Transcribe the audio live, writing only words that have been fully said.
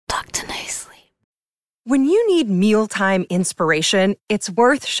When you need mealtime inspiration, it's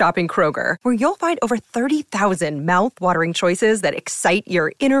worth shopping Kroger, where you'll find over 30,000 mouth-watering choices that excite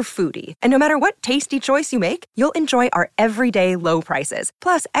your inner foodie. And no matter what tasty choice you make, you'll enjoy our everyday low prices,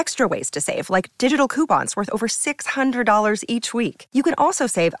 plus extra ways to save, like digital coupons worth over $600 each week. You can also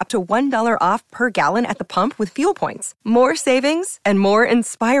save up to $1 off per gallon at the pump with fuel points. More savings and more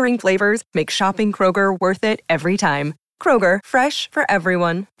inspiring flavors make shopping Kroger worth it every time. Kroger, fresh for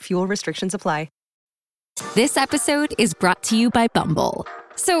everyone. Fuel restrictions apply. This episode is brought to you by Bumble.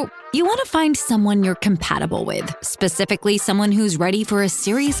 So, you want to find someone you're compatible with, specifically someone who's ready for a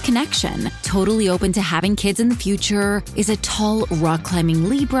serious connection, totally open to having kids in the future, is a tall, rock-climbing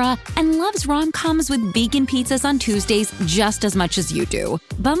Libra, and loves rom-coms with vegan pizzas on Tuesdays just as much as you do.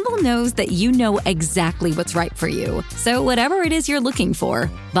 Bumble knows that you know exactly what's right for you. So whatever it is you're looking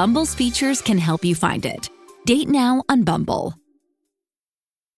for, Bumble's features can help you find it. Date now on Bumble.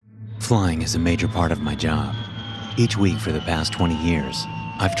 Flying is a major part of my job. Each week for the past 20 years,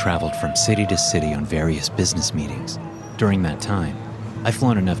 I've traveled from city to city on various business meetings. During that time, I've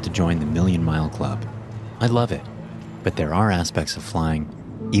flown enough to join the Million Mile Club. I love it, but there are aspects of flying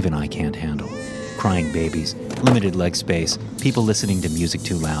even I can't handle. Crying babies, limited leg space, people listening to music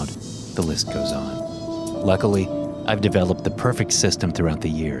too loud, the list goes on. Luckily, I've developed the perfect system throughout the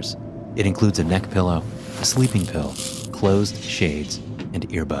years. It includes a neck pillow, a sleeping pill, closed shades, and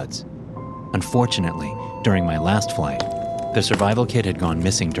earbuds. Unfortunately, during my last flight, the survival kit had gone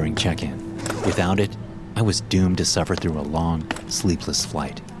missing during check-in. Without it, I was doomed to suffer through a long, sleepless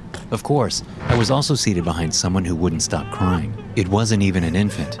flight. Of course, I was also seated behind someone who wouldn't stop crying. It wasn't even an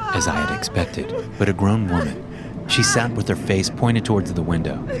infant, as I had expected, but a grown woman. She sat with her face pointed towards the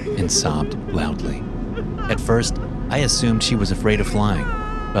window and sobbed loudly. At first, I assumed she was afraid of flying,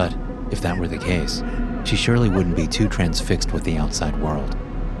 but if that were the case, she surely wouldn't be too transfixed with the outside world.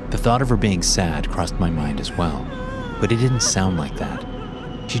 The thought of her being sad crossed my mind as well, but it didn't sound like that.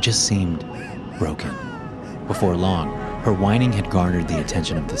 She just seemed broken. Before long, her whining had garnered the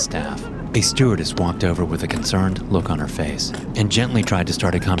attention of the staff. A stewardess walked over with a concerned look on her face and gently tried to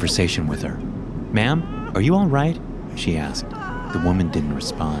start a conversation with her. "Ma'am, are you all right?" she asked. The woman didn't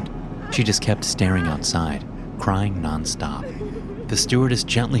respond. She just kept staring outside, crying nonstop. The stewardess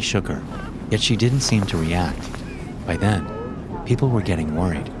gently shook her, yet she didn't seem to react. By then, people were getting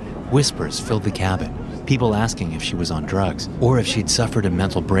worried. Whispers filled the cabin, people asking if she was on drugs or if she'd suffered a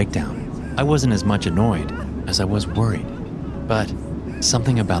mental breakdown. I wasn't as much annoyed as I was worried, but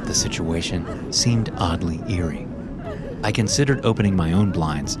something about the situation seemed oddly eerie. I considered opening my own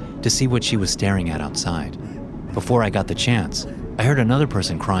blinds to see what she was staring at outside. Before I got the chance, I heard another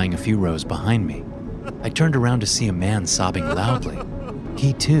person crying a few rows behind me. I turned around to see a man sobbing loudly.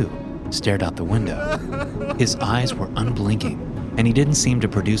 He too stared out the window. His eyes were unblinking, and he didn't seem to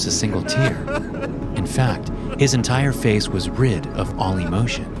produce a single tear. In fact, his entire face was rid of all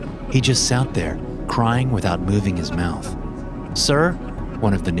emotion. He just sat there, crying without moving his mouth. "Sir?"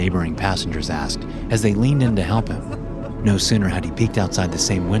 one of the neighboring passengers asked as they leaned in to help him. No sooner had he peeked outside the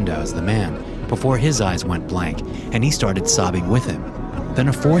same window as the man before his eyes went blank, and he started sobbing with him. Then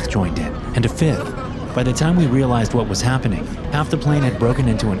a fourth joined in, and a fifth. By the time we realized what was happening, half the plane had broken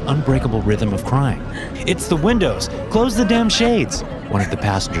into an unbreakable rhythm of crying. "It's the windows! Close the damn shades!" one of the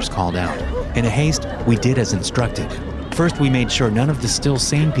passengers called out. In a haste, we did as instructed. First, we made sure none of the still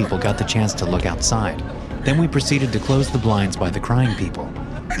sane people got the chance to look outside. Then we proceeded to close the blinds by the crying people,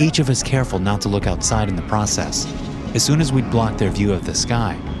 each of us careful not to look outside in the process. As soon as we'd blocked their view of the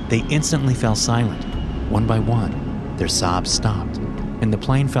sky, they instantly fell silent. One by one, their sobs stopped, and the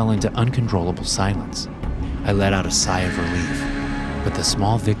plane fell into uncontrollable silence. I let out a sigh of relief, but the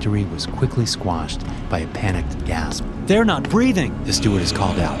small victory was quickly squashed by a panicked gasp. "They're not breathing," the stewardess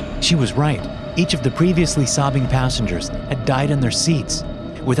called out. She was right. Each of the previously sobbing passengers had died in their seats.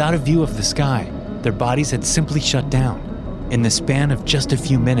 Without a view of the sky, their bodies had simply shut down. In the span of just a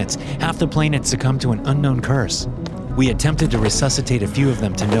few minutes, half the plane had succumbed to an unknown curse. We attempted to resuscitate a few of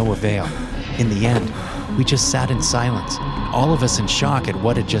them to no avail. In the end, we just sat in silence, all of us in shock at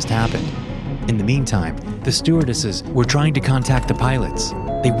what had just happened. In the meantime, the stewardesses were trying to contact the pilots.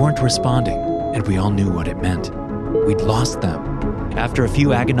 They weren't responding, and we all knew what it meant. We'd lost them. After a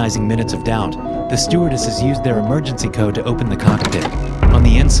few agonizing minutes of doubt, the stewardesses used their emergency code to open the cockpit. On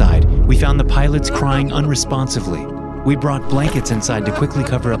the inside, we found the pilots crying unresponsively. We brought blankets inside to quickly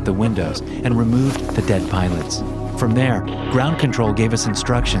cover up the windows and removed the dead pilots. From there, ground control gave us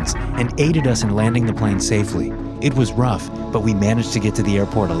instructions and aided us in landing the plane safely. It was rough, but we managed to get to the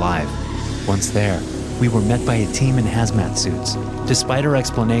airport alive. Once there, we were met by a team in hazmat suits. Despite our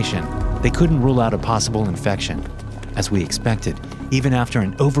explanation, they couldn't rule out a possible infection. As we expected, even after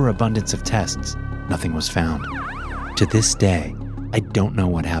an overabundance of tests, nothing was found. To this day, I don't know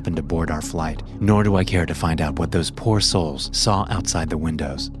what happened aboard our flight, nor do I care to find out what those poor souls saw outside the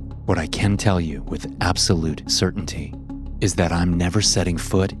windows. What I can tell you with absolute certainty is that I'm never setting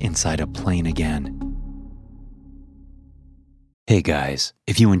foot inside a plane again. Hey guys,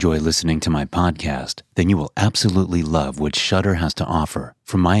 if you enjoy listening to my podcast, then you will absolutely love what Shudder has to offer.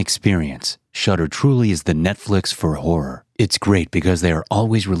 From my experience, Shudder truly is the Netflix for horror. It's great because they are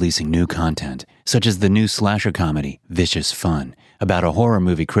always releasing new content, such as the new slasher comedy, Vicious Fun, about a horror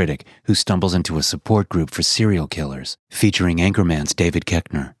movie critic who stumbles into a support group for serial killers, featuring Anchorman's David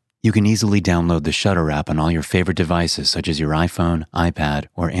Koechner. You can easily download the Shudder app on all your favorite devices such as your iPhone, iPad,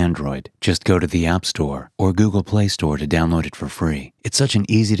 or Android. Just go to the App Store or Google Play Store to download it for free. It's such an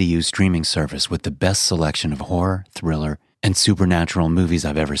easy-to-use streaming service with the best selection of horror, thriller, and supernatural movies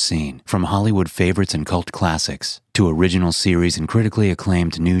I've ever seen. From Hollywood favorites and cult classics to original series and critically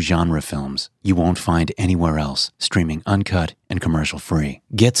acclaimed new genre films, you won't find anywhere else, streaming uncut and commercial-free.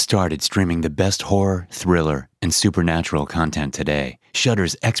 Get started streaming the best horror, thriller, and supernatural content today.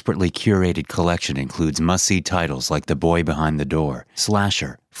 Shudder's expertly curated collection includes must-see titles like The Boy Behind the Door,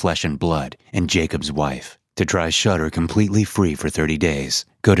 Slasher, Flesh and Blood, and Jacob's Wife. To try Shudder completely free for 30 days,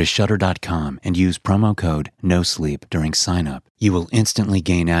 go to Shudder.com and use promo code NOSLEEP during sign-up. You will instantly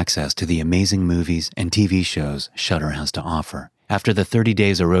gain access to the amazing movies and TV shows Shudder has to offer. After the 30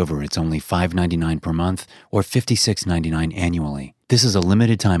 days are over, it's only $5.99 per month or $56.99 annually. This is a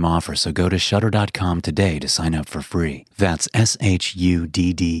limited-time offer, so go to Shudder.com today to sign up for free. That's SHUDDER.com,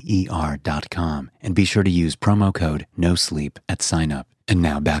 and be sure to use promo code NOSLEEP at sign-up. And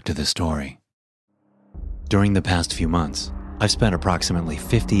now back to the story. During the past few months, I've spent approximately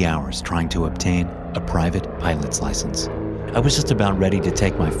 50 hours trying to obtain a private pilot's license. I was just about ready to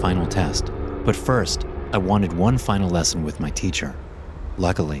take my final test, but first, I wanted one final lesson with my teacher.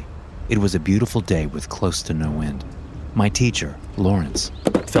 Luckily, it was a beautiful day with close to no wind. My teacher, Lawrence,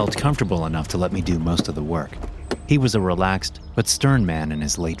 felt comfortable enough to let me do most of the work. He was a relaxed but stern man in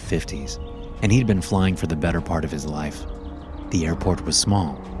his late 50s, and he'd been flying for the better part of his life. The airport was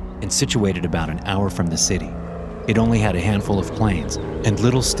small and situated about an hour from the city. It only had a handful of planes and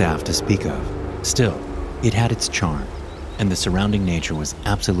little staff to speak of. Still, it had its charm, and the surrounding nature was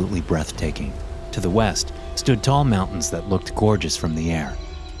absolutely breathtaking. To the west stood tall mountains that looked gorgeous from the air.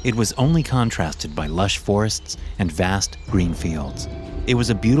 It was only contrasted by lush forests and vast green fields. It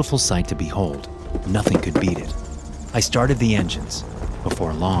was a beautiful sight to behold. Nothing could beat it. I started the engines.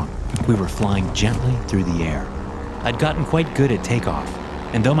 Before long, we were flying gently through the air. I'd gotten quite good at takeoff,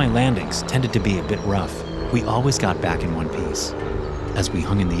 and though my landings tended to be a bit rough, we always got back in one piece. As we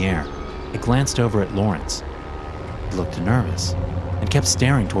hung in the air, I glanced over at Lawrence. He looked nervous and kept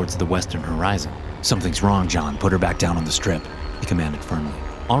staring towards the western horizon. "Something's wrong, John. Put her back down on the strip," he commanded firmly.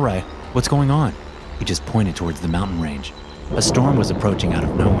 "All right, what's going on?" He just pointed towards the mountain range. A storm was approaching out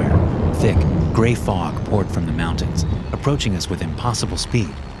of nowhere. Thick, gray fog poured from the mountains, approaching us with impossible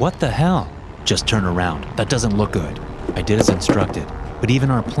speed. "What the hell?" "Just turn around. That doesn't look good." I did as instructed, but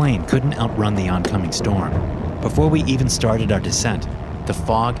even our plane couldn't outrun the oncoming storm. Before we even started our descent, the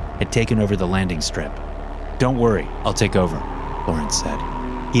fog had taken over the landing strip. "Don't worry, I'll take over," Lawrence said.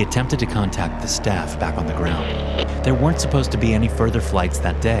 He attempted to contact the staff back on the ground. There weren't supposed to be any further flights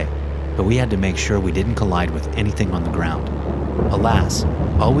that day, but we had to make sure we didn't collide with anything on the ground. Alas,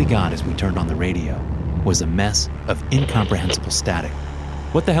 all we got as we turned on the radio was a mess of incomprehensible static.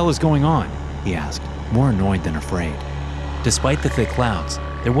 "What the hell is going on?" he asked, more annoyed than afraid. Despite the thick clouds,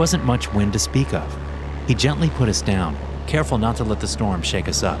 there wasn't much wind to speak of. He gently put us down, careful not to let the storm shake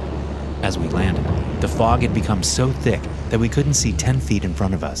us up. As we landed, the fog had become so thick that we couldn't see 10 feet in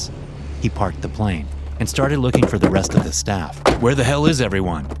front of us. He parked the plane and started looking for the rest of the staff. "Where the hell is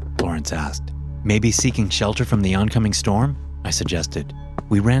everyone?" Lawrence asked. "Maybe seeking shelter from the oncoming storm?" I suggested.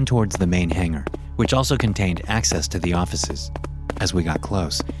 We ran towards the main hangar, which also contained access to the offices. As we got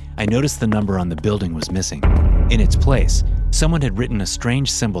close, I noticed the number on the building was missing. In its place, someone had written a strange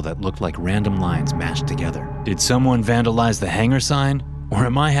symbol that looked like random lines mashed together. "Did someone vandalize the hangar sign? Or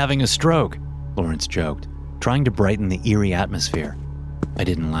am I having a stroke?" Lawrence joked, trying to brighten the eerie atmosphere. I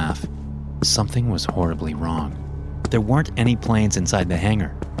didn't laugh. Something was horribly wrong. There weren't any planes inside the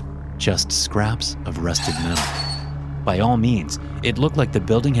hangar, just scraps of rusted metal. By all means, it looked like the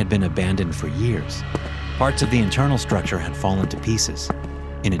building had been abandoned for years. Parts of the internal structure had fallen to pieces.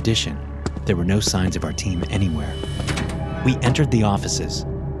 In addition, there were no signs of our team anywhere. We entered the offices.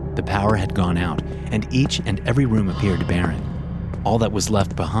 The power had gone out, and each and every room appeared barren. All that was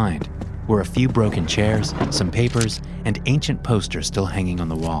left behind were a few broken chairs, some papers, and ancient posters still hanging on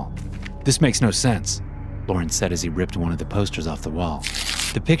the wall. "This makes no sense," Lawrence said as he ripped one of the posters off the wall.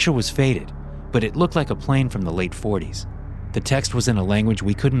 The picture was faded, but it looked like a plane from the late 40s. The text was in a language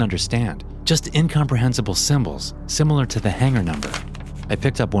we couldn't understand, just incomprehensible symbols similar to the hangar number. I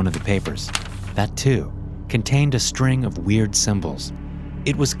picked up one of the papers. That, too, contained a string of weird symbols.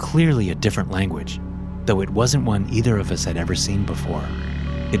 It was clearly a different language, though it wasn't one either of us had ever seen before.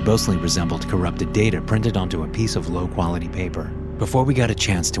 It mostly resembled corrupted data printed onto a piece of low-quality paper. Before we got a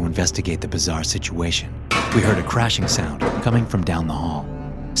chance to investigate the bizarre situation, we heard a crashing sound coming from down the hall.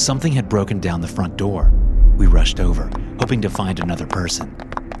 Something had broken down the front door. We rushed over, hoping to find another person.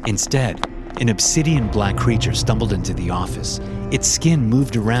 Instead, an obsidian black creature stumbled into the office. Its skin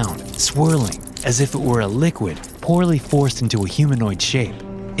moved around, swirling, as if it were a liquid poorly forced into a humanoid shape.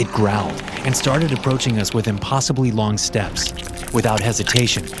 It growled and started approaching us with impossibly long steps. Without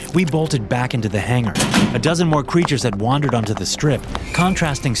hesitation, we bolted back into the hangar. A dozen more creatures had wandered onto the strip,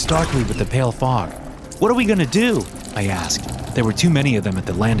 contrasting starkly with the pale fog. "What are we gonna do?" I asked. There were too many of them at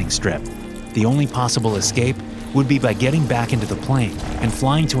the landing strip. The only possible escape would be by getting back into the plane and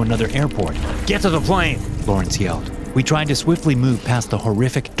flying to another airport. "Get to the plane!" Lawrence yelled. We tried to swiftly move past the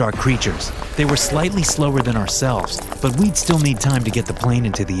horrific, dark creatures. They were slightly slower than ourselves, but we'd still need time to get the plane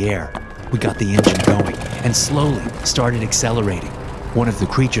into the air. We got the engine going and slowly started accelerating. One of the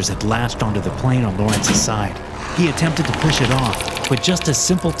creatures had latched onto the plane on Lawrence's side. He attempted to push it off, but just a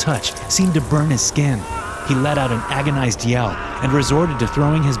simple touch seemed to burn his skin. He let out an agonized yell and resorted to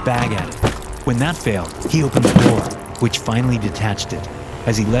throwing his bag at it. When that failed, he opened the door, which finally detached it.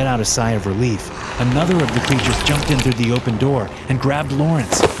 As he let out a sigh of relief, another of the creatures jumped in through the open door and grabbed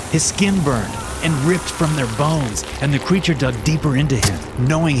Lawrence. His skin burned and ripped from their bones, and the creature dug deeper into him.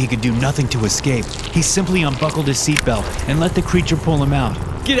 Knowing he could do nothing to escape, he simply unbuckled his seatbelt and let the creature pull him out.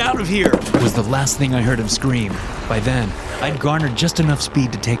 "Get out of here!" was the last thing I heard him scream. By then, I'd garnered just enough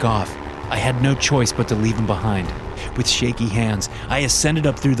speed to take off. I had no choice but to leave him behind. With shaky hands, I ascended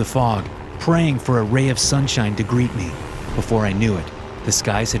up through the fog, praying for a ray of sunshine to greet me. Before I knew it, the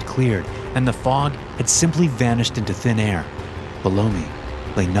skies had cleared, and the fog had simply vanished into thin air. Below me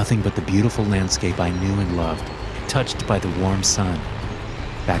lay nothing but the beautiful landscape I knew and loved, touched by the warm sun.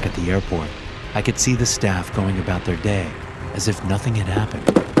 Back at the airport, I could see the staff going about their day, as if nothing had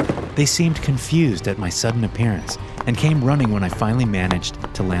happened. They seemed confused at my sudden appearance, and came running when I finally managed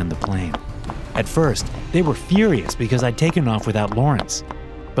to land the plane. At first, they were furious because I'd taken off without Lawrence.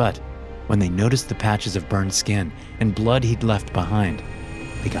 But when they noticed the patches of burned skin and blood he'd left behind,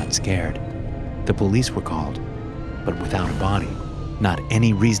 they got scared. The police were called, but without a body, not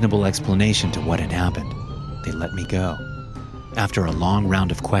any reasonable explanation to what had happened. They let me go. After a long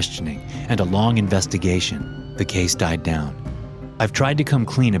round of questioning and a long investigation, the case died down. I've tried to come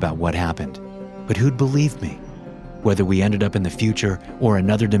clean about what happened, but who'd believe me? Whether we ended up in the future or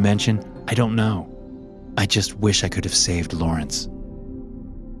another dimension, I don't know. I just wish I could have saved Lawrence.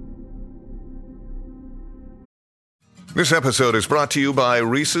 This episode is brought to you by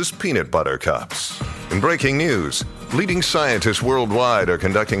Reese's Peanut Butter Cups. In breaking news, leading scientists worldwide are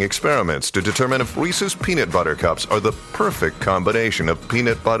conducting experiments to determine if Reese's Peanut Butter Cups are the perfect combination of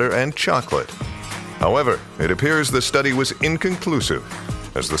peanut butter and chocolate. However, it appears the study was inconclusive,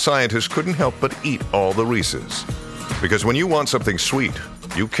 as the scientists couldn't help but eat all the Reese's. Because when you want something sweet,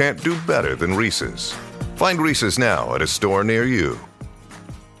 you can't do better than Reese's. Find Reese's now at a store near you.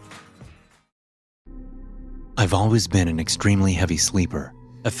 I've always been an extremely heavy sleeper,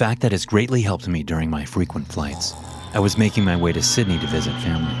 a fact that has greatly helped me during my frequent flights. I was making my way to Sydney to visit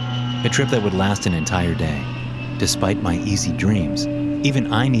family, a trip that would last an entire day. Despite my easy dreams,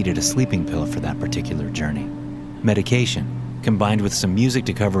 even I needed a sleeping pill for that particular journey. Medication, combined with some music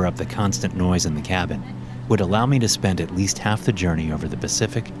to cover up the constant noise in the cabin, would allow me to spend at least half the journey over the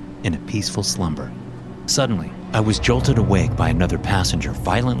Pacific in a peaceful slumber. Suddenly, I was jolted awake by another passenger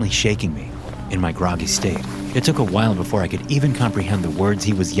violently shaking me. In my groggy state, it took a while before I could even comprehend the words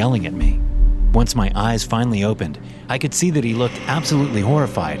he was yelling at me. Once my eyes finally opened, I could see that he looked absolutely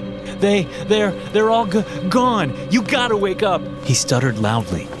horrified. They're all gone. You gotta wake up. He stuttered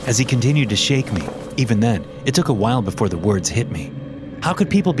loudly as he continued to shake me. Even then, it took a while before the words hit me. How could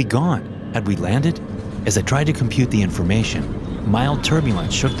people be gone? Had we landed? As I tried to compute the information, mild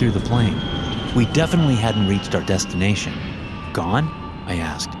turbulence shook through the plane. We definitely hadn't reached our destination. Gone? I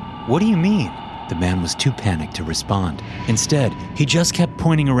asked. What do you mean? The man was too panicked to respond. Instead, he just kept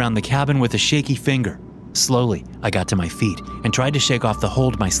pointing around the cabin with a shaky finger. Slowly, I got to my feet and tried to shake off the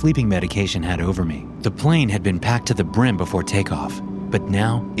hold my sleeping medication had over me. The plane had been packed to the brim before takeoff, but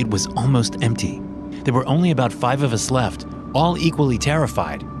now it was almost empty. There were only about 5 of us left, all equally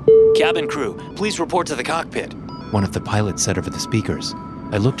terrified. "Cabin crew, please report to the cockpit," one of the pilots said over the speakers.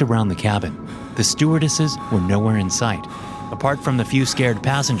 I looked around the cabin. The stewardesses were nowhere in sight. Apart from the few scared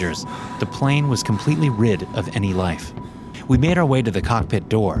passengers, the plane was completely rid of any life. We made our way to the cockpit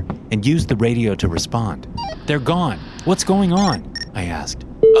door and used the radio to respond. "They're gone. What's going on?" I asked.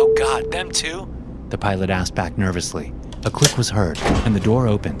 "Oh God, them too?" the pilot asked back nervously. A click was heard and the door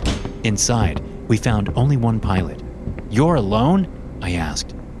opened. Inside, we found only one pilot. "You're alone?" I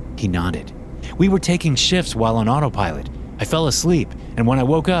asked. He nodded. "We were taking shifts while on autopilot. I fell asleep, and when I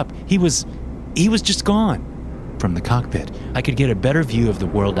woke up, he was just gone." From the cockpit, I could get a better view of the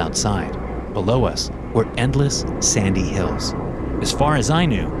world outside. Below us were endless sandy hills. As far as I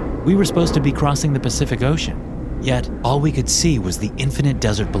knew, we were supposed to be crossing the Pacific Ocean. Yet, all we could see was the infinite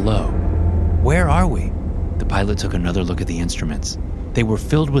desert below. "Where are we?" The pilot took another look at the instruments. They were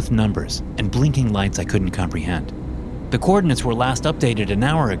filled with numbers and blinking lights I couldn't comprehend. "The coordinates were last updated an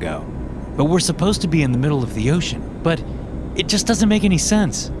hour ago, but we're supposed to be in the middle of the ocean. But it just doesn't make any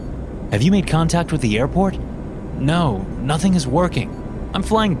sense. Have you made contact with the airport?" "No, nothing is working. I'm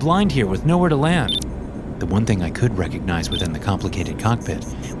flying blind here with nowhere to land." The one thing I could recognize within the complicated cockpit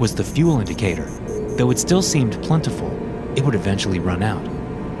was the fuel indicator. Though it still seemed plentiful, it would eventually run out.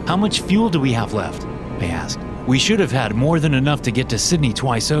 "How much fuel do we have left?" I asked. "We should have had more than enough to get to Sydney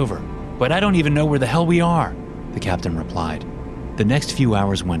twice over, but I don't even know where the hell we are," the captain replied. The next few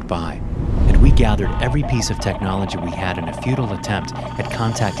hours went by, and we gathered every piece of technology we had in a futile attempt at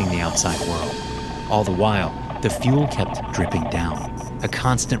contacting the outside world. All the while, the fuel kept dripping down, a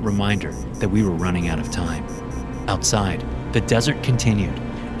constant reminder that we were running out of time. Outside, the desert continued,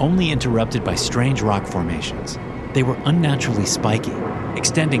 only interrupted by strange rock formations. They were unnaturally spiky,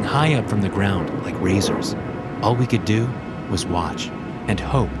 extending high up from the ground like razors. All we could do was watch and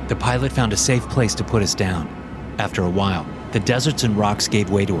hope the pilot found a safe place to put us down. After a while, the deserts and rocks gave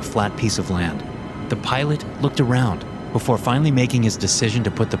way to a flat piece of land. The pilot looked around before finally making his decision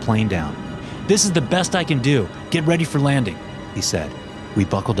to put the plane down. "This is the best I can do. Get ready for landing," he said. We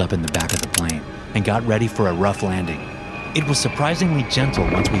buckled up in the back of the plane and got ready for a rough landing. It was surprisingly gentle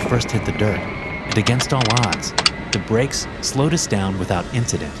once we first hit the dirt, and against all odds, the brakes slowed us down without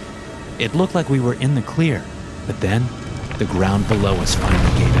incident. It looked like we were in the clear, but then the ground below us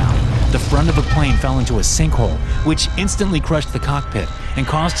finally gave out. The front of the plane fell into a sinkhole, which instantly crushed the cockpit and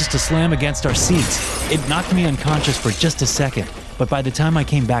caused us to slam against our seats. It knocked me unconscious for just a second, but by the time I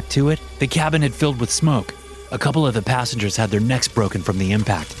came back to it, the cabin had filled with smoke. A couple of the passengers had their necks broken from the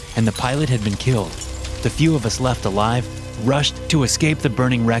impact, and the pilot had been killed. The few of us left alive rushed to escape the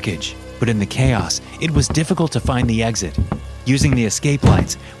burning wreckage, but in the chaos, it was difficult to find the exit. Using the escape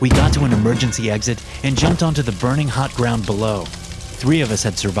lights, we got to an emergency exit and jumped onto the burning hot ground below. 3 of us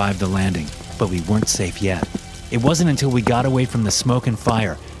had survived the landing, but we weren't safe yet. It wasn't until we got away from the smoke and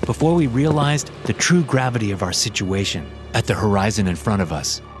fire before we realized the true gravity of our situation. At the horizon in front of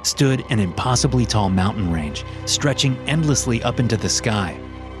us stood an impossibly tall mountain range, stretching endlessly up into the sky.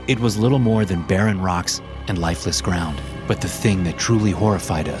 It was little more than barren rocks and lifeless ground, but the thing that truly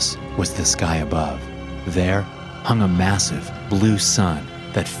horrified us was the sky above. There hung a massive blue sun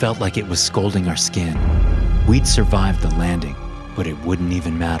that felt like it was scalding our skin. We'd survived the landing, but it wouldn't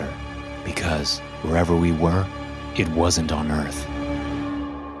even matter, because wherever we were, it wasn't on Earth.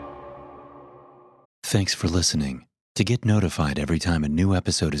 Thanks for listening. To get notified every time a new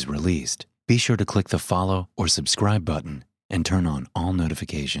episode is released, be sure to click the follow or subscribe button and turn on all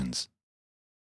notifications.